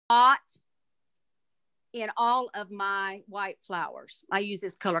in all of my white flowers. I use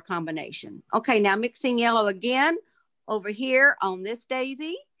this color combination. Okay, now mixing yellow again over here on this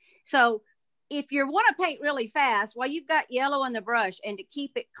daisy. So if you want to paint really fast, while you've got yellow in the brush, and to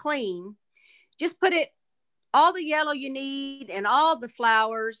keep it clean, just put it, all the yellow you need and all the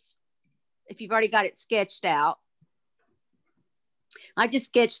flowers, if you've already got it sketched out. I just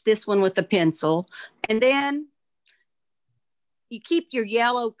sketched this one with a pencil. And then you keep your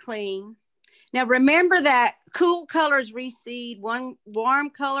yellow clean. Now remember that cool colors recede, warm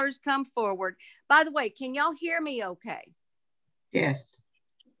colors come forward. By the way, can y'all hear me okay? Yes.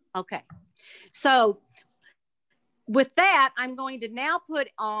 Okay. So with that, I'm going to now put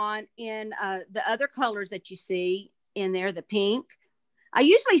on in the other colors that you see in there, the pink. I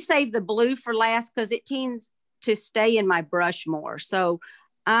usually save the blue for last because it tends to stay in my brush more. So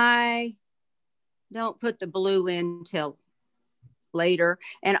I don't put the blue in till later.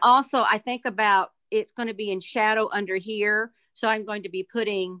 And also I think about it's going to be in shadow under here. So I'm going to be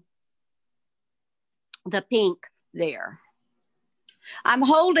putting the pink there. I'm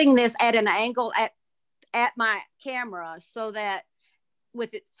holding this at an angle at my camera so that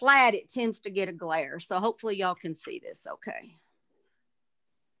with it flat, it tends to get a glare. So hopefully y'all can see this okay.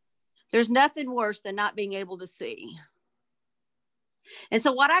 There's nothing worse than not being able to see. And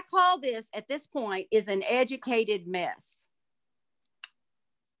so what I call this at this point is an educated mess.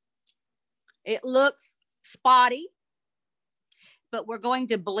 It looks spotty, but we're going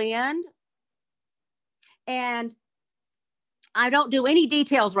to blend. And I don't do any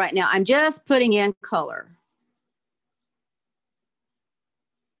details right now. I'm just putting in color.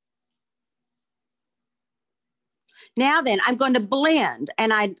 Now then, I'm going to blend,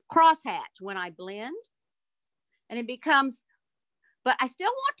 and I crosshatch when I blend, and it becomes, but I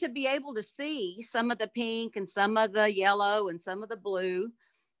still want to be able to see some of the pink and some of the yellow and some of the blue.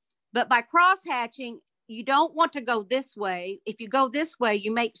 But by crosshatching, you don't want to go this way. If you go this way,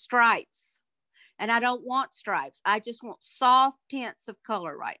 you make stripes. And I don't want stripes. I just want soft tints of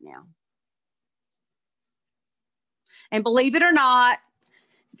color right now. And believe it or not,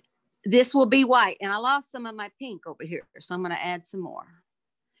 this will be white. And I lost some of my pink over here, so I'm going to add some more.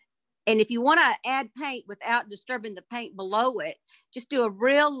 And if you want to add paint without disturbing the paint below it, just do a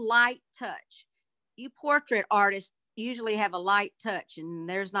real light touch. You portrait artists usually have a light touch, and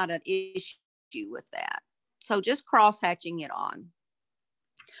there's not an issue with that. So just cross-hatching it on.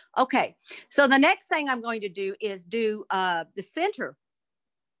 Okay, so the next thing I'm going to do is do the center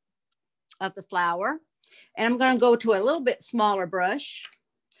of the flower. And I'm going to go to a little bit smaller brush.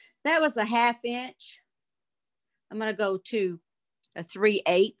 That was a 1/2 inch. I'm going to go to a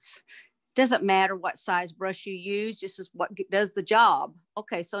 3/8. Doesn't matter what size brush you use, just as what does the job.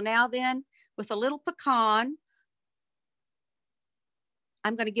 Okay, so now then with a little pecan,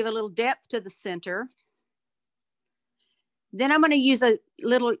 I'm going to give a little depth to the center. Then I'm going to use a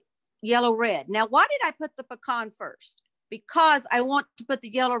little yellow red. Now, why did I put the pecan first? Because I want to put the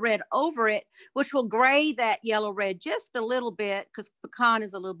yellow red over it, which will gray that yellow red just a little bit, because pecan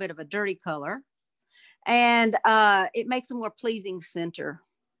is a little bit of a dirty color. And it makes a more pleasing center.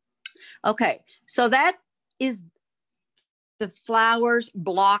 Okay, so that is the flowers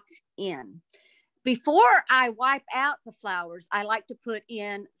blocked in. Before I wipe out the flowers, I like to put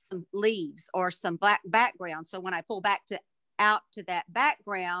in some leaves or some black background. So when I pull back out to that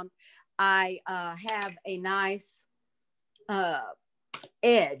background, I have a nice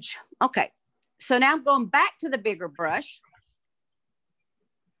edge. Okay, so now I'm going back to the bigger brush,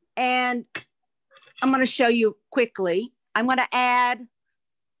 and I'm going to show you quickly. I'm going to add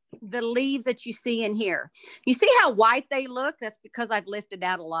the leaves that you see in here. You see how white they look? That's because I've lifted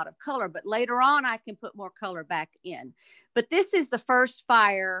out a lot of color, but later on I can put more color back in. But this is the first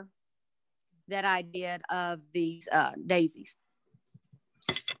fire that I did of these daisies.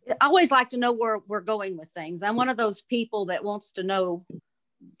 I always like to know where we're going with things. I'm one of those people that wants to know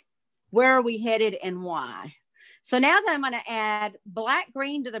where are we headed and why. So now that I'm going to add black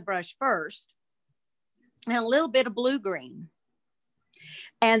green to the brush first, and a little bit of blue green.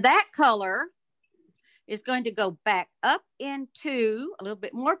 And that color is going to go back up into a little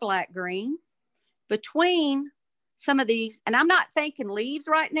bit more black green between some of these. And I'm not thinking leaves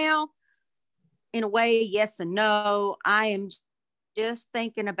right now. In a way, yes and no. I am just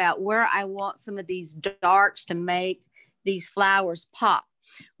thinking about where I want some of these darks to make these flowers pop.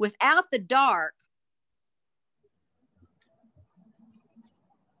 Without the dark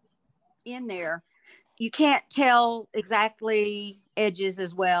in there, you can't tell exactly edges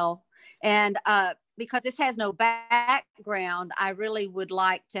as well. And because this has no background, I really would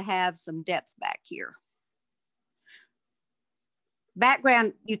like to have some depth back here.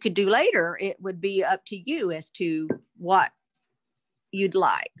 background you could do later, it would be up to you as to what you'd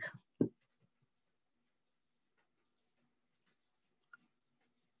like.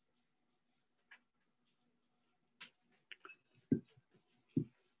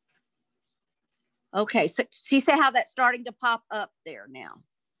 Okay, so see how that's starting to pop up there now.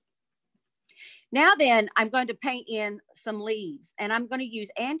 Now then, I'm going to paint in some leaves, and I'm going to use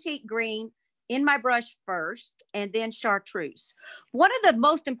antique green in my brush first, and then chartreuse. One of the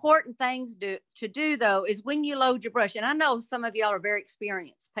most important things to do though is when you load your brush, and I know some of y'all are very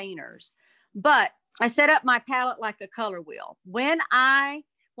experienced painters, but I set up my palette like a color wheel. When I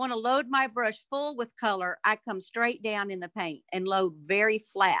want to load my brush full with color, I come straight down in the paint and load very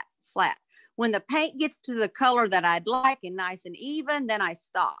flat. When the paint gets to the color that I'd like and nice and even, then I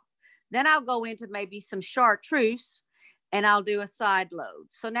stop. Then I'll go into maybe some chartreuse and I'll do a side load.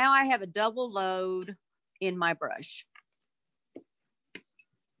 So now I have a double load in my brush.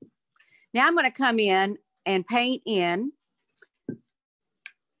 Now I'm going to come in and paint in,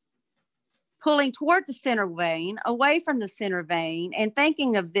 pulling towards the center vein, away from the center vein, and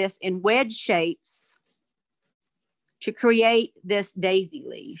thinking of this in wedge shapes to create this daisy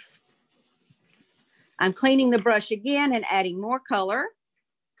leaf. I'm cleaning the brush again and adding more color.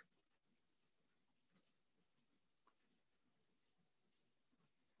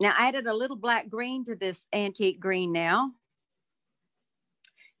 Now I added a little black green to this antique green now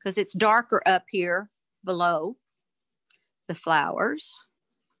because it's darker up here below the flowers.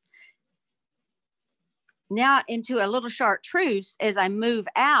 Now into a little chartreuse as I move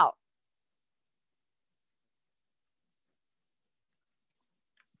out.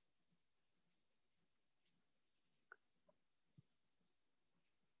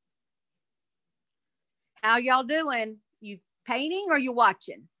 How y'all doing? You painting or you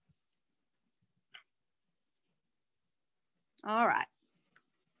watching? All right.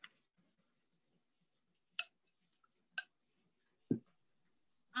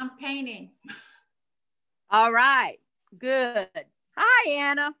 I'm painting. All right, good. Hi,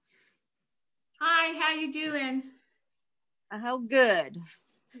 Anna. Hi, how you doing? Oh, good.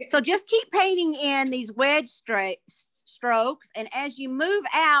 So just keep painting in these wedge strokes, and as you move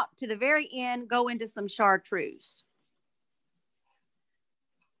out to the very end, go into some chartreuse.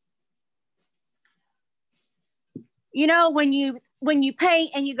 You know, when you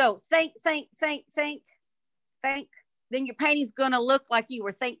paint and you go think, then your painting's going to look like you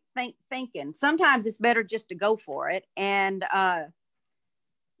were thinking. Sometimes it's better just to go for it and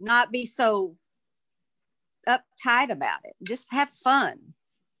not be so uptight about it. Just have fun.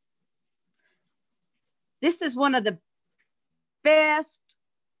 This is one of the best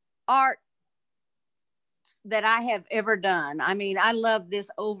art that I have ever done. I mean, I love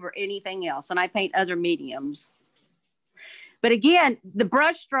this over anything else, and I paint other mediums. But again, the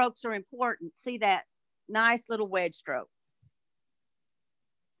brush strokes are important. See that nice little wedge stroke.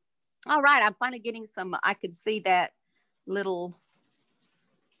 All right, I'm finally getting some, I could see that little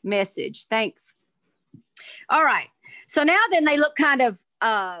message. Thanks. All right, so now then they look kind of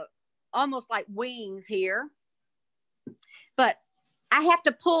almost like wings here. But I have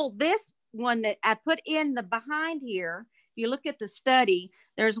to pull this one that I put in the behind here. If you look at the study,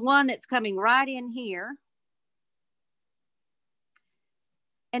 there's one that's coming right in here.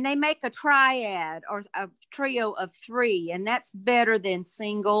 And they make a triad or a trio of 3, and that's better than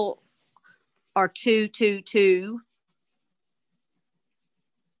single or 2, 2, 2.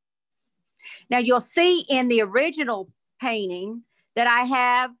 Now you'll see in the original painting that I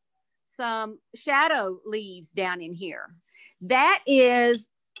have some shadow leaves down in here. That is,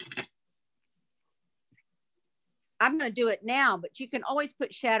 I'm going to do it now, but you can always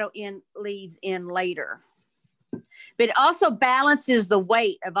put shadow in leaves in later. But it also balances the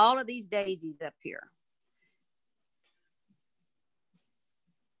weight of all of these daisies up here.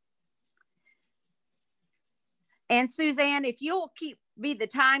 And Suzanne, if you'll be the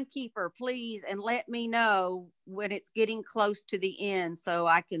timekeeper, please, and let me know when it's getting close to the end so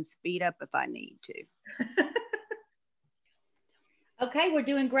I can speed up if I need to. Okay, we're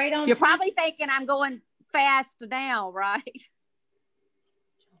doing great on You're probably thinking I'm going fast now, right?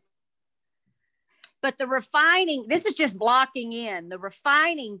 But the refining, this is just blocking in. The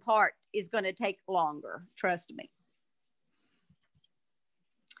refining part is going to take longer, trust me.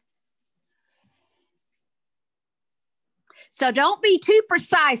 So don't be too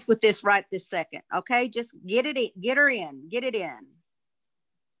precise with this right this second, okay? Just get it in, get her in, get it in.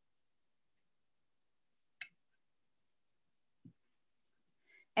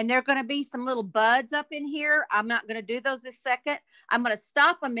 and there are going to be some little buds up in here. I'm not going to do those this second. I'm going to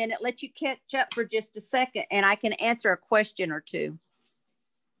stop a minute, let you catch up for just a second, and I can answer a question or two.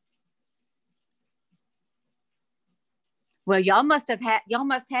 Well, y'all must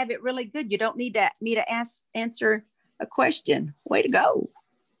have it really good. You don't need me to answer a question. Way to go.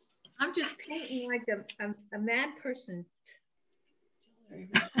 I'm just painting like a mad person.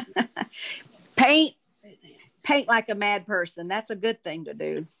 Paint like a mad person. That's a good thing to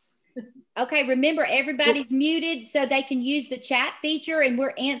do. Okay, remember everybody's muted so they can use the chat feature, and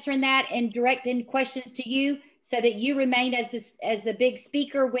we're answering that and directing questions to you so that you remain as the big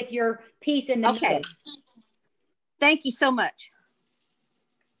speaker with your piece in the middle. Thank you so much.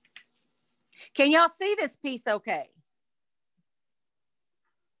 Can y'all see this piece okay?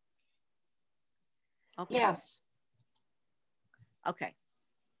 Okay. Yes. Okay.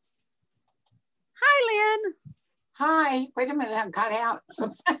 Hi, Lynn. Hi. Wait a minute. I got out.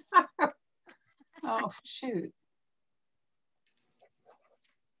 Oh, shoot.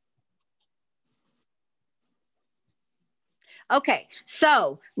 Okay.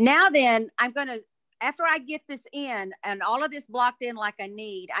 So now then, I'm going to, after I get this in and all of this blocked in like I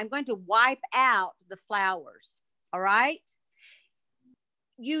need, I'm going to wipe out the flowers. All right.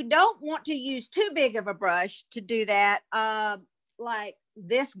 You don't want to use too big of a brush to do that. Like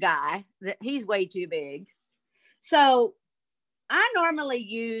this guy, he's way too big. So I normally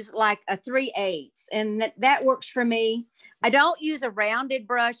use like a 3/8, and that works for me. I don't use a rounded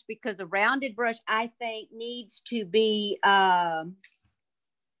brush because a rounded brush, I think, needs to be,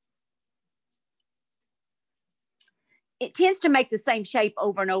 it tends to make the same shape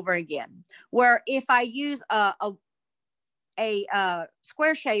over and over again. Where if I use a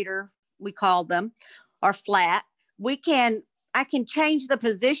square shader, we call them, or flat, I can change the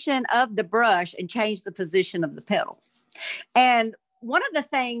position of the brush and change the position of the petal. And one of the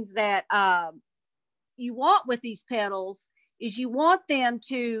things that you want with these petals is you want them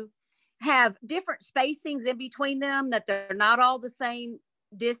to have different spacings in between them, that they're not all the same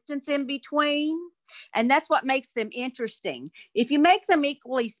distance in between. And that's what makes them interesting. If you make them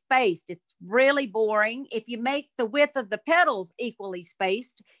equally spaced, it's really boring. If you make the width of the petals equally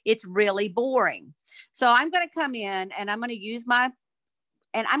spaced, it's really boring. So I'm going to come in and I'm going to use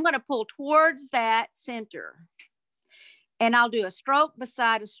and I'm going to pull towards that center. And I'll do a stroke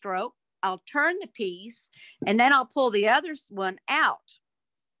beside a stroke. I'll turn the piece, and then I'll pull the other one out.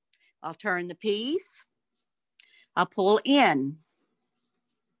 I'll turn the piece. I'll pull in.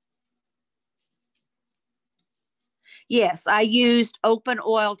 Yes, I used open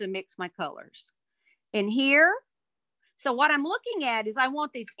oil to mix my colors. And here, so what I'm looking at is I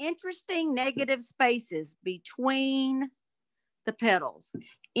want these interesting negative spaces between the petals,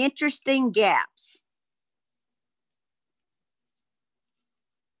 interesting gaps.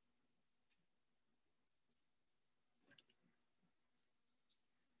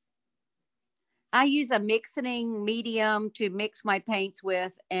 I use a mixing medium to mix my paints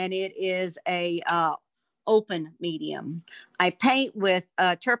with, and it is a open medium. I paint with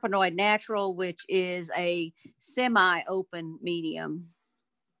Terpenoid Natural, which is a semi-open medium.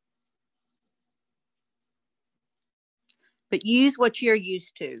 But use what you're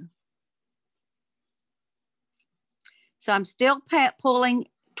used to. So I'm still pulling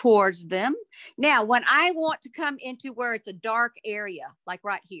towards them. Now, when I want to come into where it's a dark area, like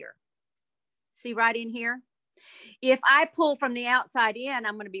right here, see right in here? If I pull from the outside in,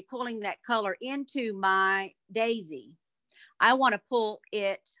 I'm going to be pulling that color into my daisy. I want to pull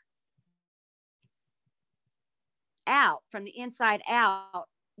it out from the inside out,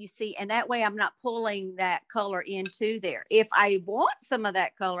 you see, and that way I'm not pulling that color into there. If I want some of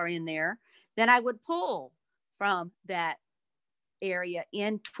that color in there, then I would pull from that area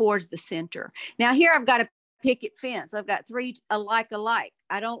in towards the center. Now here I've got a picket fence. I've got 3 alike.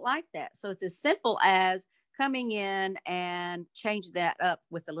 I don't like that. So it's as simple as coming in and change that up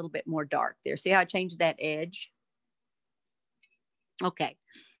with a little bit more dark there. See how I changed that edge? Okay.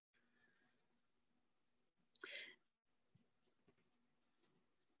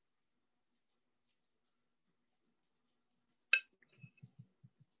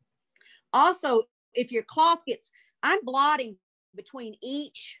 Also, if your cloth I'm blotting between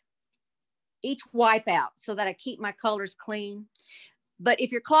each wipeout so that I keep my colors clean. But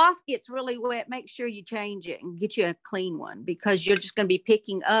if your cloth gets really wet, make sure you change it and get you a clean one, because you're just going to be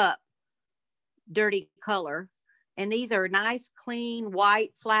picking up dirty color. And these are nice, clean,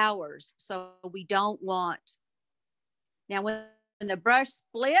 white flowers. So we don't want. Now, when the brush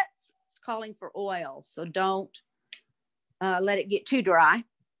splits, it's calling for oil. So don't let it get too dry.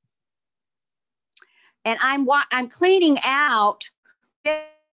 And I'm cleaning out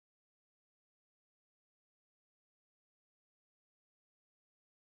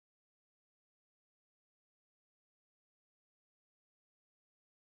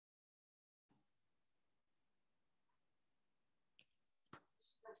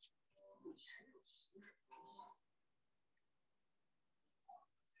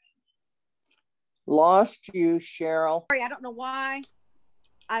Lost you, Cheryl. Sorry, I don't know why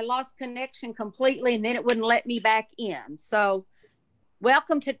I lost connection completely and then it wouldn't let me back in. So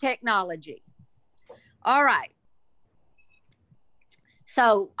welcome to technology. All right.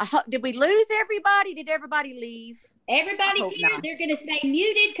 So did we lose everybody? Did everybody leave? Everybody's here. Not. They're going to stay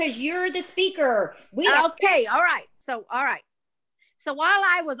muted because you're the speaker. Okay. All right. So while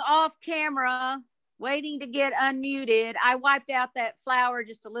I was off camera waiting to get unmuted, I wiped out that flower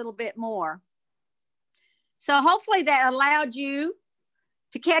just a little bit more. So hopefully that allowed you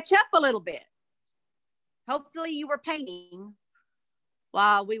to catch up a little bit. Hopefully you were painting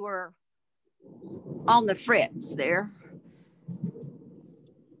while we were on the fritz there.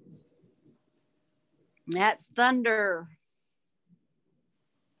 That's thunder.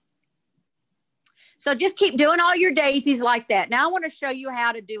 So just keep doing all your daisies like that. Now I want to show you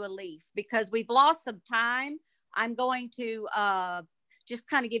how to do a leaf because we've lost some time. I'm going to just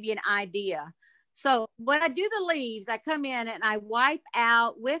kind of give you an idea. So when I do the leaves, I come in and I wipe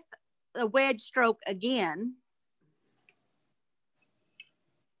out with a wedge stroke again.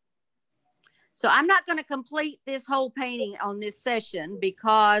 So I'm not going to complete this whole painting on this session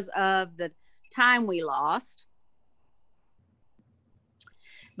because of the time we lost.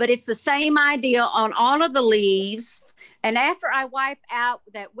 But it's the same idea on all of the leaves. And after I wipe out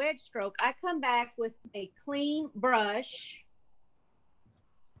that wedge stroke, I come back with a clean brush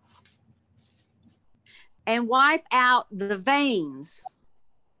and wipe out the veins.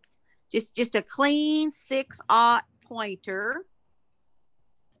 Just a clean 6/0 pointer.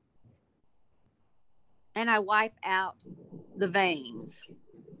 And I wipe out the veins.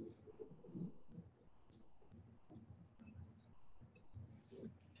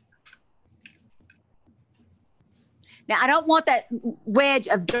 Now, I don't want that wedge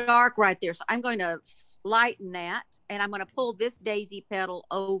of dark right there, so I'm going to lighten that, and I'm going to pull this daisy petal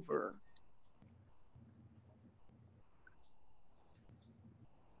over.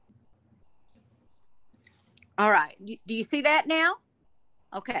 All right, do you see that now?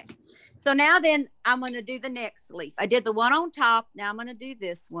 Okay, so now then I'm going to do the next leaf. I did the one on top, now I'm going to do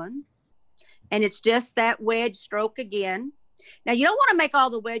this one, and it's just that wedge stroke again. Now, you don't want to make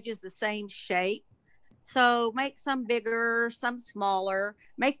all the wedges the same shape. So make some bigger, some smaller.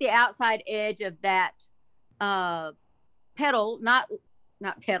 Make the outside edge of that petal, not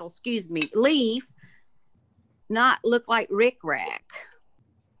petal, excuse me, leaf, not look like rickrack.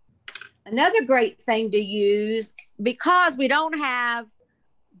 Another great thing to use, because we don't have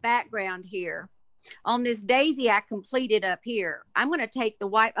background here, on this daisy I completed up here, I'm going to take the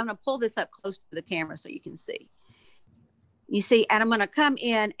white, I'm going to pull this up close to the camera so you can see. You see, and I'm going to come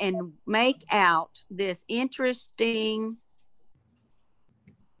in and make out this interesting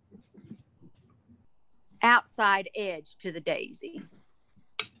outside edge to the daisy.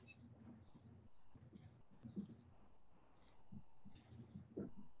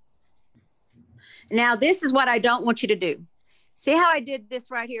 Now, this is what I don't want you to do. See how I did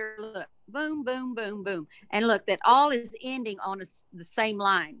this right here? Look, boom, boom, boom, boom. And look, that all is ending on the same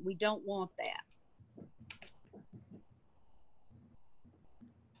line. We don't want that.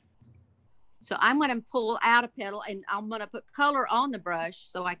 So I'm going to pull out a petal and I'm going to put color on the brush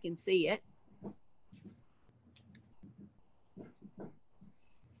so I can see it.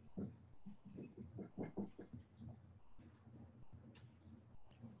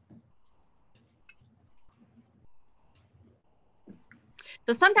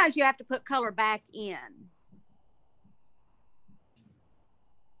 So sometimes you have to put color back in.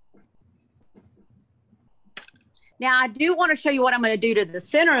 Now I do want to show you what I'm going to do to the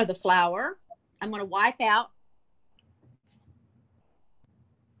center of the flower. I'm going to wipe out.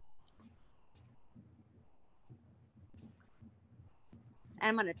 And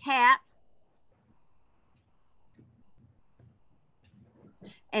I'm going to tap.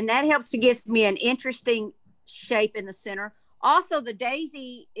 And that helps to give me an interesting shape in the center. Also, the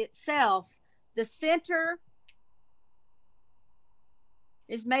daisy itself, the center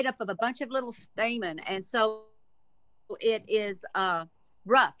is made up of a bunch of little stamen. And so it is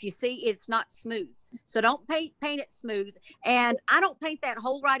rough. You see, it's not smooth. So don't paint it smooth. And I don't paint that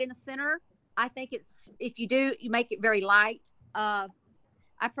hole right in the center. I think it's, if you do, you make it very light. I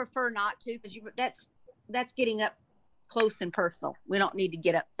prefer not to, because that's getting up close and personal. We don't need to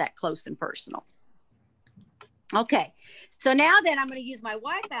get up that close and personal. Okay, so now then I'm going to use my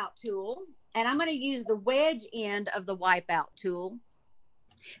wipeout tool, and I'm going to use the wedge end of the wipeout tool,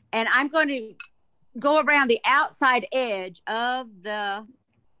 and I'm going to go around the outside edge of the,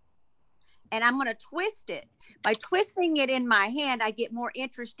 and I'm going to twist it. By twisting it in my hand, I get more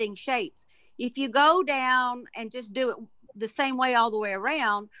interesting shapes. If you go down and just do it the same way all the way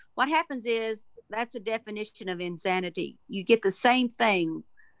around, what happens is That's a definition of insanity. You get the same thing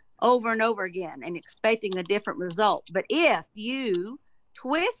over and over again and expecting a different result. But if you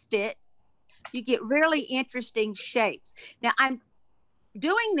twist it, you get really interesting shapes. Now I'm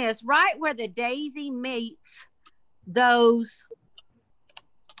doing this right where the daisy meets those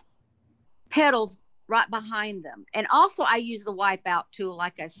petals right behind them. And also I use the wipeout tool,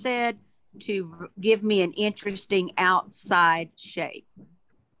 like I said, to give me an interesting outside shape.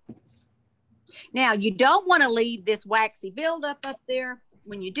 Now you don't want to leave this waxy buildup up there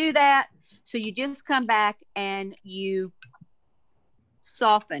when you do that. So you just come back and you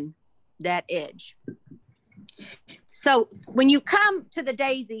soften that edge. So when you come to the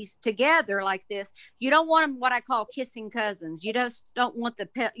daisies together like this, you don't want them what I call kissing cousins. You just don't want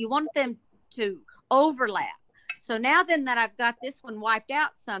you want them to overlap. So now then that I've got this one wiped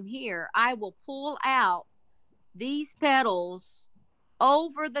out some here, I will pull out these petals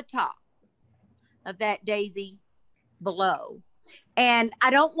over the top of that daisy below. And I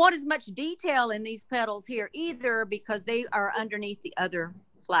don't want as much detail in these petals here either because they are underneath the other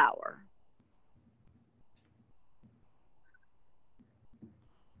flower.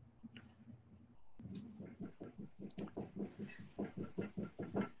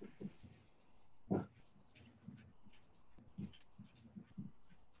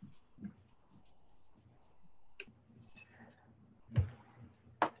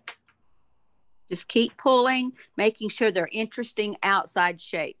 Just keep pulling, making sure they're interesting outside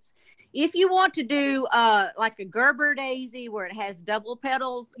shapes. If you want to do like a Gerber daisy where it has double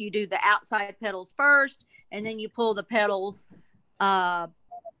petals, you do the outside petals first, and then you pull the petals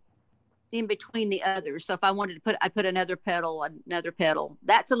in between the others. So if I wanted to I put another petal.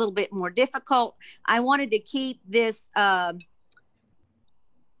 That's a little bit more difficult. I wanted to keep this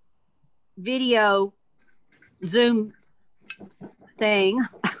video Zoom thing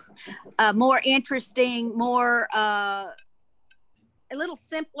more interesting, more a little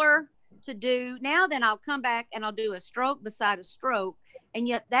simpler to do. Now then I'll come back and I'll do a stroke beside a stroke, and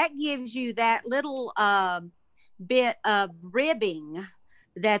yet that gives you that little bit of ribbing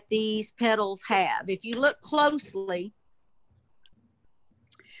that these petals have. If you look closely,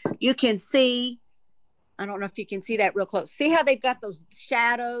 you can see, I don't know if you can see that real close. See how they've got those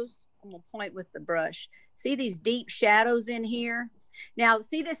shadows? I'm gonna point with the brush. See these deep shadows in here? Now,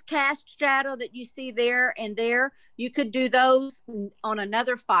 see this cast shadow that you see there and there? You could do those on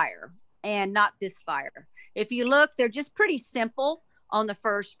another fire and not this fire. If you look, they're just pretty simple on the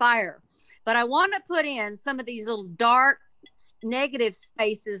first fire. But I want to put in some of these little dark negative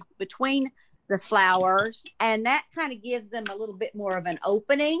spaces between the flowers, and that kind of gives them a little bit more of an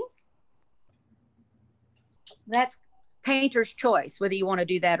opening. That's painter's choice, whether you want to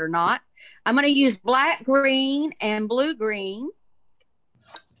do that or not. I'm going to use black green and blue green.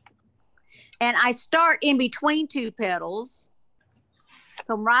 And I start in between two petals,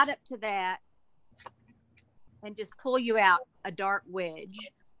 come right up to that, and just pull you out a dark wedge.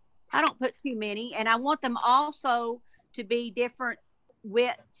 I don't put too many, and I want them also to be different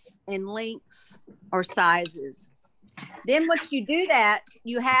widths and lengths or sizes. Then once you do that,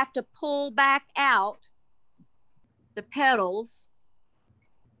 you have to pull back out the petals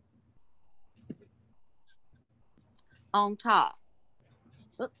on top.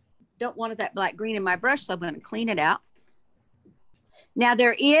 Don't want that black green in my brush, so I'm going to clean it out. Now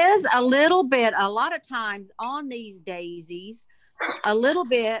there is a little bit, a lot of times on these daisies, a little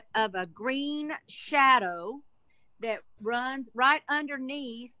bit of a green shadow that runs right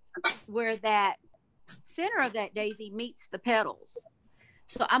underneath where that center of that daisy meets the petals.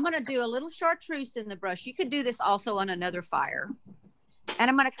 So I'm going to do a little chartreuse in the brush. You could do this also on another fire.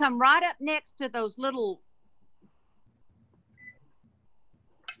 And I'm going to come right up next to those little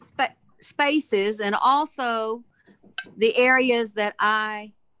spaces, and also the areas that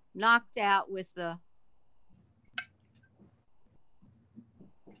I knocked out with the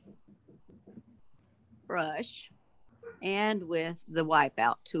brush and with the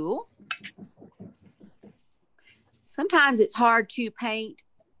wipeout tool. Sometimes it's hard to paint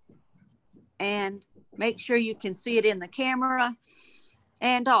and make sure you can see it in the camera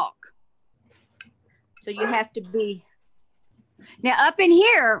and talk. So you have to be. Now up in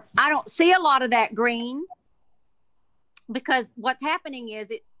here, I don't see a lot of that green because what's happening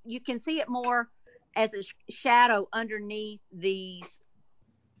is you can see it more as a shadow underneath these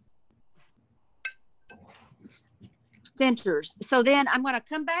centers. So then I'm going to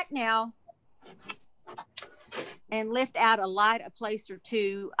come back now and lift out a place or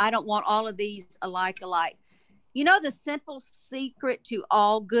two. I don't want all of these alike. You know, the simple secret to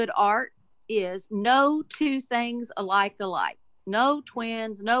all good art is no two things alike. No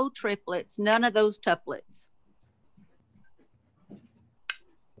twins, no triplets, none of those tuplets.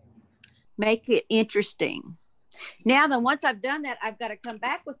 Make it interesting. Now then, once I've done that, I've got to come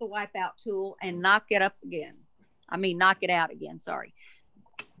back with the wipeout tool and knock it up again. I mean, knock it out again, sorry.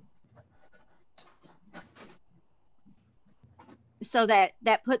 So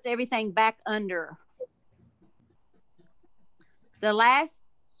that puts everything back under. The last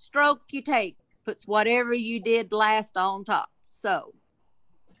stroke you take puts whatever you did last on top. So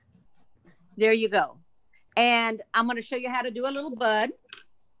there you go. And I'm going to show you how to do a little bud.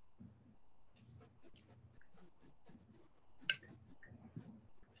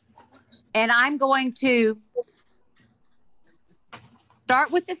 And I'm going to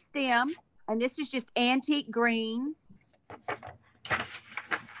start with the stem. And this is just antique green.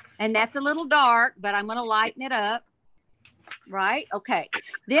 And that's a little dark, but I'm going to lighten it up. Right? Okay.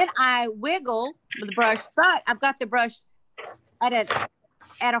 Then I wiggle with the brush side. I've got the brush at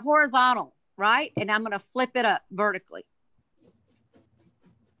a horizontal, right? And I'm going to flip it up vertically.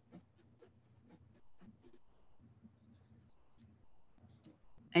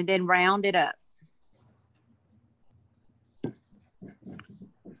 And then round it up.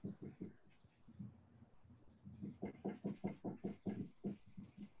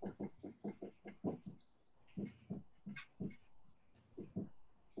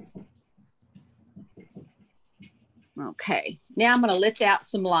 Okay, now I'm going to lift out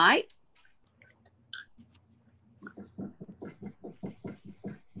some light.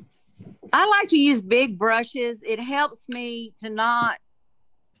 I like to use big brushes. It helps me to not,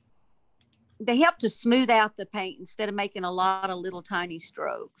 they help to smooth out the paint instead of making a lot of little tiny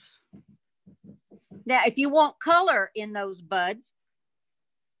strokes. Now, if you want color in those buds,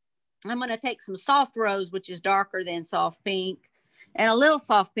 I'm going to take some soft rose, which is darker than soft pink, and a little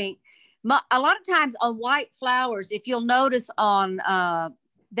soft pink. A lot of times on white flowers, if you'll notice on,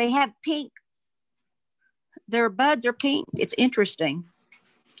 they have pink. Their buds are pink. It's interesting.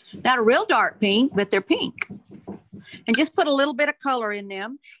 Not a real dark pink, but they're pink. And just put a little bit of color in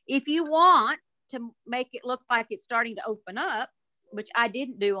them. If you want to make it look like it's starting to open up, which I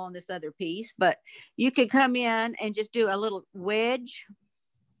didn't do on this other piece, but you could come in and just do a little wedge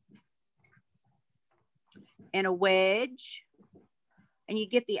and a wedge, and you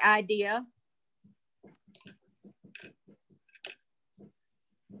get the idea.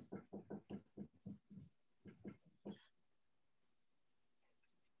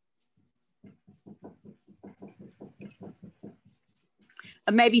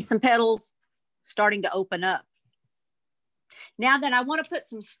 Maybe some petals starting to open up. Now then, I want to put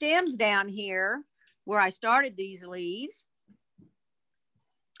some stems down here where I started these leaves.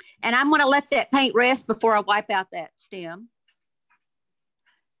 And I'm going to let that paint rest before I wipe out that stem.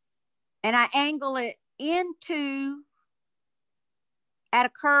 And I angle it into, at a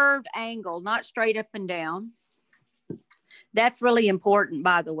curved angle, not straight up and down. That's really important,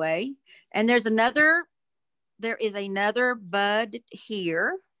 by the way. And there is another bud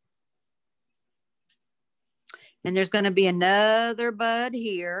here. And there's going to be another bud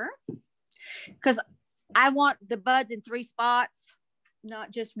here, because I want the buds in 3 spots, not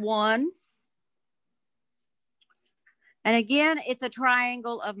just one. And again, it's a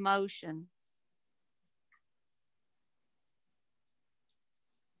triangle of motion.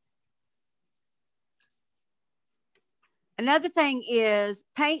 Another thing is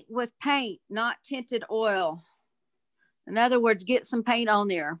paint with paint, not tinted oil. In other words, get some paint on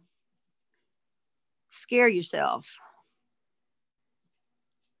there. Scare yourself.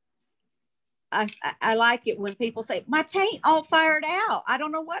 I like it when people say, my paint all fired out. I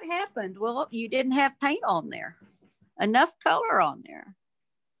don't know what happened. Well, you didn't have paint on there. Enough color on there.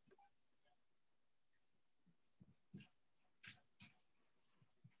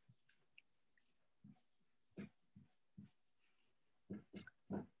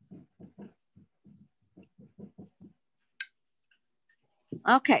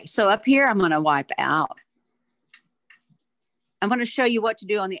 Okay, so up here, I'm going to wipe out. I'm going to show you what to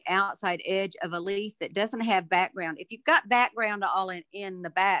do on the outside edge of a leaf that doesn't have background. If you've got background all in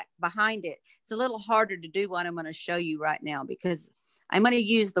the back behind it, it's a little harder to do what I'm going to show you right now, because I'm going to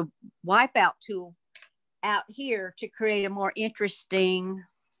use the wipeout tool out here to create a more interesting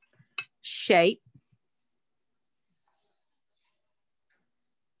shape.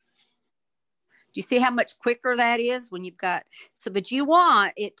 Do you see how much quicker that is when you've got, so, but you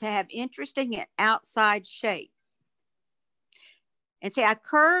want it to have interesting and outside shape. And see, I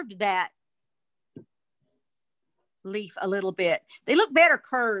curved that leaf a little bit. They look better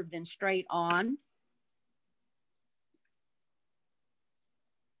curved than straight on.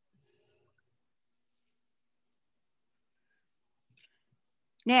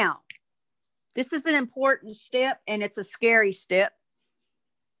 Now, this is an important step, and it's a scary step.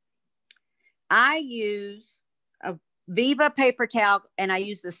 I use a Viva paper towel, and I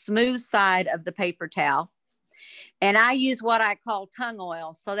use the smooth side of the paper towel. And I use what I call tongue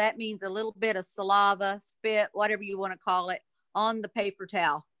oil. So that means a little bit of saliva, spit, whatever you want to call it, on the paper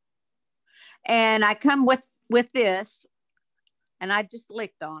towel. And I come with this, and I just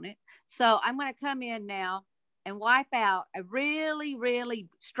licked on it. So I'm going to come in now and wipe out a really, really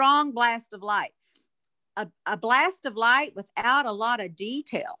strong blast of light. A blast of light without a lot of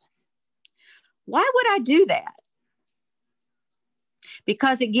detail. Why would I do that?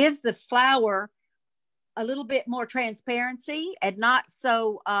 Because it gives the flower a little bit more transparency and not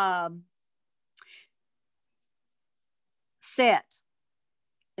so set.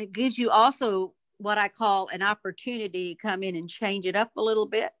 It gives you also what I call an opportunity to come in and change it up a little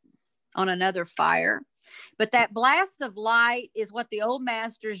bit on another fire. But that blast of light is what the old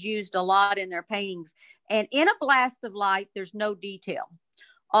masters used a lot in their paintings. And in a blast of light, there's no detail.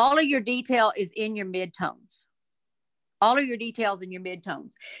 All of your detail is in your midtones. All of your details in your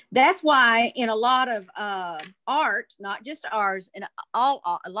midtones. That's why in a lot of art, not just ours, in a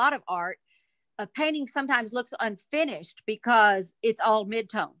lot of art, a painting sometimes looks unfinished because it's all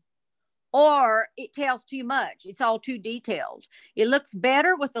midtone, or it tells too much. It's all too detailed. It looks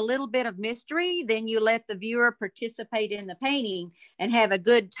better with a little bit of mystery. Then you let the viewer participate in the painting and have a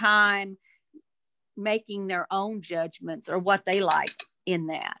good time making their own judgments or what they like in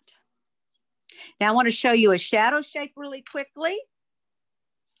that. Now I want to show you a shadow shape really quickly.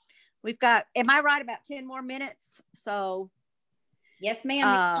 We've got, am I right, about 10 more minutes? So. Yes,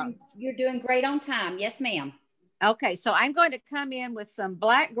 ma'am. You're doing great on time. Yes, ma'am. Okay, so I'm going to come in with some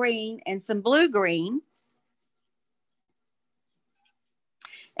black green and some blue green.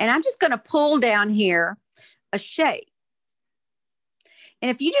 And I'm just going to pull down here a shape.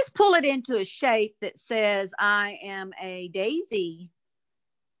 And if you just pull it into a shape that says, I am a daisy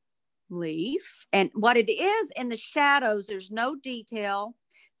leaf, and what it is in the shadows, there's no detail.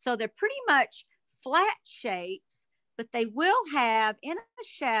 So they're pretty much flat shapes, but they will have in a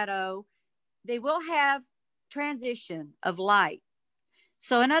shadow, they will have transition of light.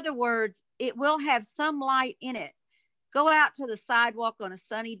 So in other words, it will have some light in it. Go out to the sidewalk on a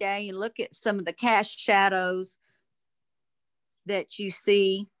sunny day and look at some of the cast shadows that you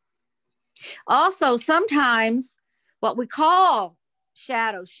see. Also, sometimes what we call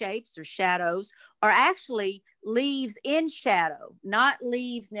shadow shapes or shadows are actually leaves in shadow, not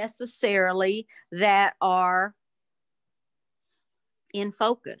leaves necessarily that are in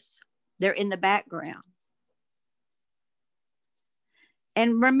focus. They're in the background.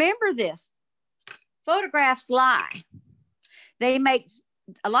 And remember this, photographs lie. They make,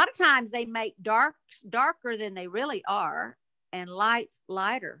 a lot of times they make darker than they really are, and lights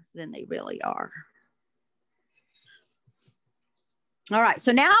lighter than they really are. All right,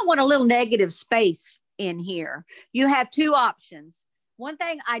 so now I want a little negative space in here. You have two options. One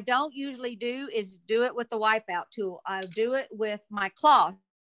thing I don't usually do is do it with the wipeout tool. I do it with my cloth.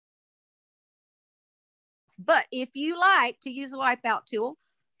 But if you like to use the wipeout tool,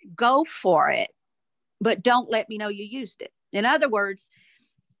 go for it. But don't let me know you used it. In other words,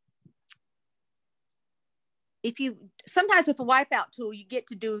 if you, sometimes with the wipeout tool, you get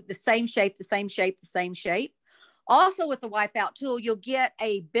to do the same shape, the same shape, the same shape. Also with the wipeout tool, you'll get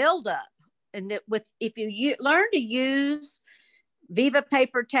a buildup. And that with, if you learn to use Viva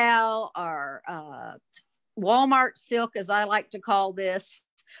paper towel or Walmart silk, as I like to call this,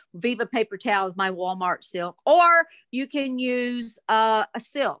 Viva paper towel is my Walmart silk, or you can use a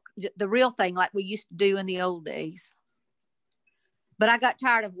silk, the real thing like we used to do in the old days. But I got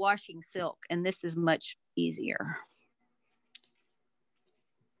tired of washing silk, and this is much easier.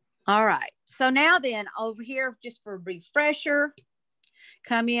 All right, so now then over here, just for a refresher,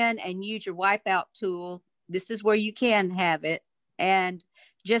 come in and use your wipeout tool. This is where you can have it, and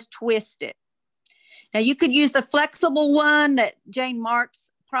just twist it. Now you could use the flexible one that Jane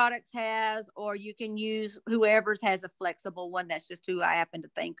Marks Products has, or you can use whoever's has a flexible one. That's just who I happen to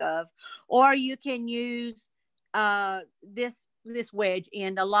think of. Or you can use this wedge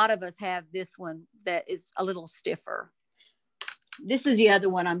end. A lot of us have this one that is a little stiffer. This is the other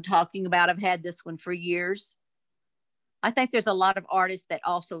one I'm talking about. I've had this one for years. I think there's a lot of artists that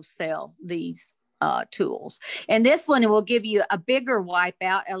also sell these tools. And this one will give you a bigger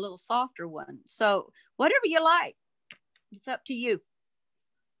wipeout, a little softer one. So whatever you like, it's up to you.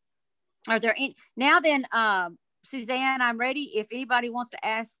 Are there any, now then, Suzanne, I'm ready. If anybody wants to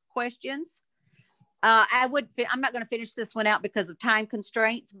ask questions, I'm not going to finish this one out because of time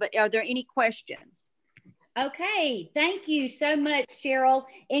constraints, but are there any questions? Okay, thank you so much, Cheryl.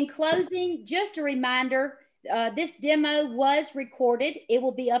 In closing, just a reminder, this demo was recorded. It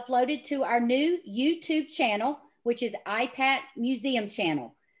will be uploaded to our new YouTube channel, which is iPad Museum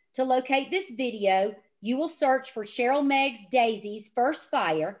channel. To locate this video, you will search for Cherryl Meggs Daisies First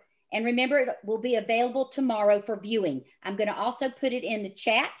Fire. And remember, it will be available tomorrow for viewing. I'm going to also put it in the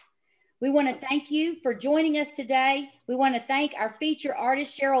chat. We want to thank you for joining us today. We want to thank our feature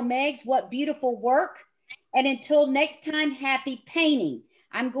artist, Cherryl Meggs. What beautiful work. And until next time, happy painting.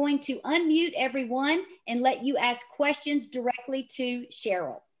 I'm going to unmute everyone and let you ask questions directly to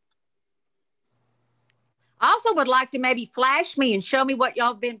Cherryl. I also would like to maybe flash me and show me what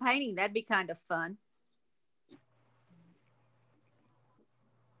y'all have been painting. That'd be kind of fun.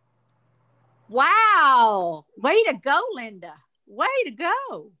 Wow. Way to go, Linda. Way to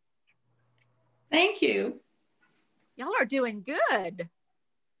go. Thank you. Y'all are doing good.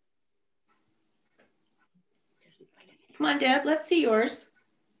 Come on, Deb, let's see yours.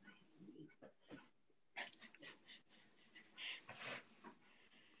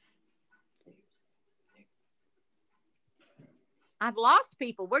 I've lost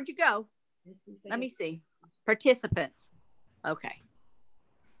people. Where'd you go? Let me see. Participants. Okay.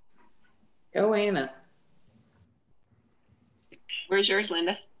 Go, Anna. Where's yours,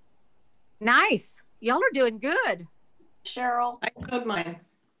 Linda? Nice. Y'all are doing good. Cheryl. I showed mine.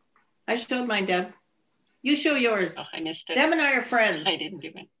 I showed mine, Deb. You show yours. Oh, I missed it. Deb and I are friends. I didn't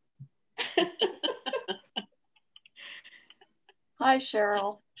do it. Hi,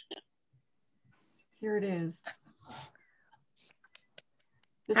 Cheryl. Here it is.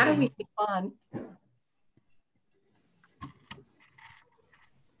 This How do is we see fun?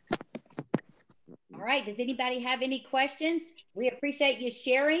 All right, does anybody have any questions? We appreciate you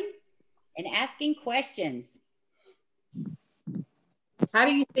sharing and asking questions. How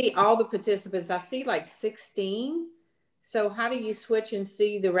do you see all the participants? I see like 16. So how do you switch and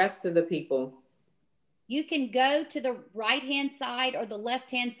see the rest of the people? You can go to the right-hand side or the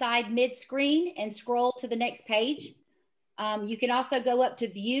left-hand side mid-screen and scroll to the next page. You can also go up to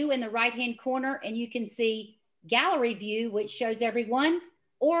view in the right-hand corner and you can see gallery view, which shows everyone,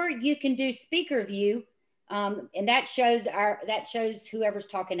 or you can do speaker view, and that shows whoever's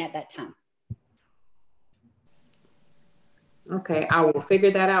talking at that time. Okay, I will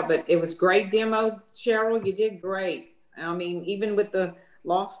figure that out. But it was great demo, Cheryl. You did great. I mean, even with the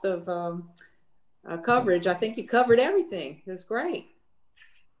loss of coverage, I think you covered everything. It was great.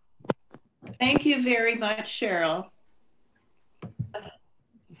 Thank you very much, Cheryl.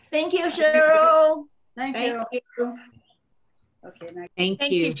 Thank you, Cheryl. Thank you. Okay, Thank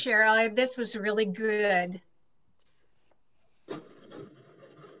thank you, Cheryl. This was really good.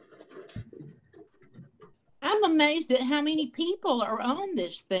 I'm amazed at how many people are on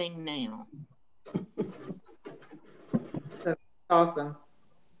this thing now. That's awesome.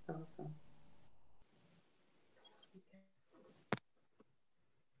 Awesome.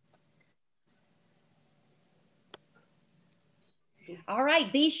 All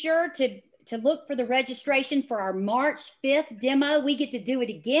right, be sure to look for the registration for our March 5th demo. We get to do it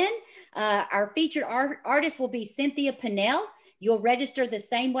again. Our featured artist will be Cynthia Pinnell. You'll register the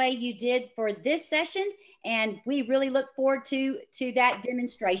same way you did for this session, and we really look forward to that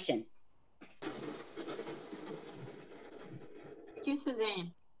demonstration. Thank you,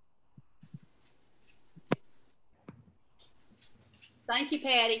 Suzanne. Thank you,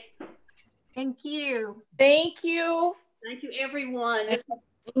 Patty. Thank you. Thank you. Thank you, everyone. This was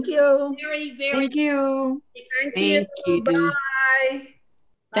Thank you. very, very Thank you. exciting. Thank you. Bye.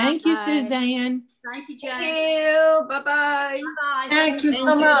 Thank you, Bye. Suzanne. Thank you, Thank Jane. you. Bye-bye. Bye. Thank you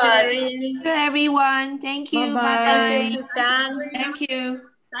so much. Everyone. Thank you. Bye-bye. Bye-bye. Suzanne. Thank you.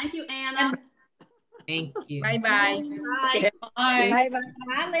 Thank you, Anna. Thank you. Bye-bye. Bye. Bye.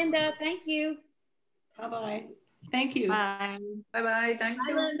 Bye, Linda. Thank you. Bye-bye. Thank you. Bye. Bye-bye. Thank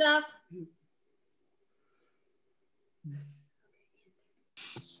Bye, Linda.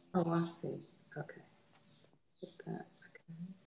 Oh, I see. Okay.